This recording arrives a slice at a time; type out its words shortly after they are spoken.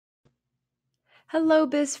Hello,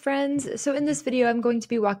 Biz friends. So in this video, I'm going to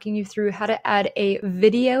be walking you through how to add a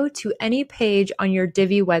video to any page on your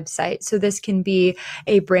Divi website. So this can be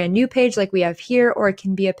a brand new page like we have here, or it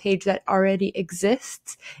can be a page that already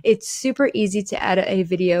exists. It's super easy to add a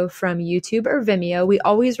video from YouTube or Vimeo. We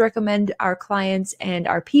always recommend our clients and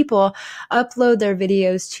our people upload their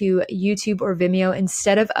videos to YouTube or Vimeo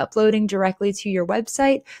instead of uploading directly to your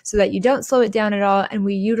website so that you don't slow it down at all. And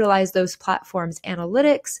we utilize those platforms'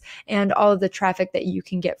 analytics and all of the traffic that you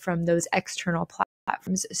can get from those external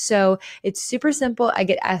platforms. So it's super simple. I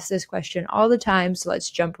get asked this question all the time, so let's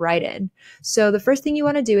jump right in. So the first thing you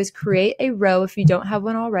want to do is create a row, if you don't have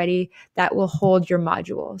one already, that will hold your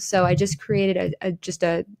module. So I just created just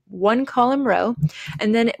a one column row,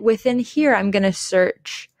 and then within here, I'm going to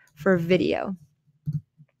search for video.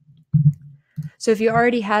 So if you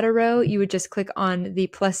already had a row, you would just click on the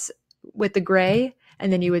plus with the gray,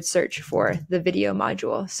 and then you would search for the video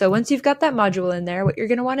module. So once you've got that module in there, what you're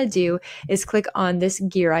going to want to do is click on this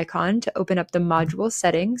gear icon to open up the module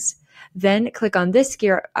settings. Then click on this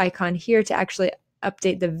gear icon here to actually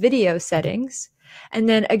update the video settings. And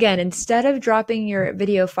then again, instead of dropping your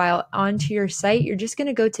video file onto your site, you're just going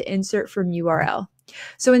to go to Insert from URL.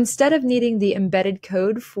 So instead of needing the embedded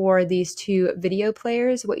code for these two video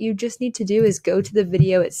players, what you just need to do is go to the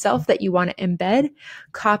video itself that you want to embed,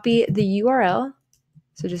 copy the URL.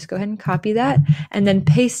 So just go ahead and copy that and then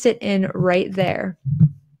paste it in right there.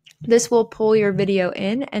 This will pull your video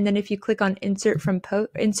in, and then if you click on insert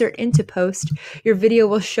into post, your video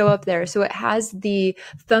will show up there. So it has the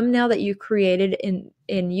thumbnail that you created in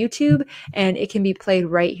YouTube, and it can be played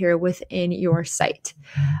right here within your site.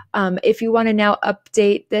 If you want to now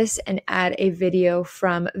update this and add a video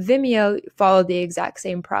from Vimeo, follow the exact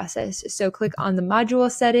same process. So click on the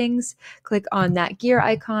module settings, click on that gear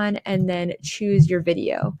icon, and then choose your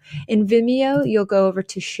video. In Vimeo, you'll go over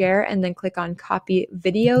to share and then click on copy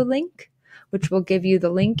video link, which will give you the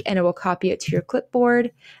link and it will copy it to your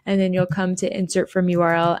clipboard. And then you'll come to insert from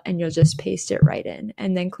URL and you'll just paste it right in,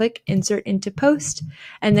 and then click insert into post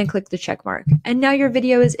and then click the check mark. And now your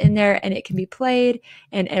video is in there and it can be played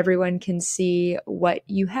and everyone can see what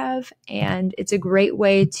you have. And it's a great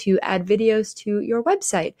way to add videos to your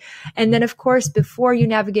website. And then of course, before you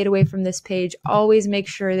navigate away from this page, always make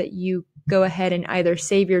sure that you go ahead and either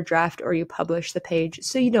save your draft or you publish the page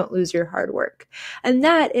so you don't lose your hard work. And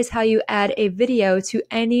that is how you add a video to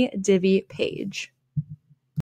any Divi page.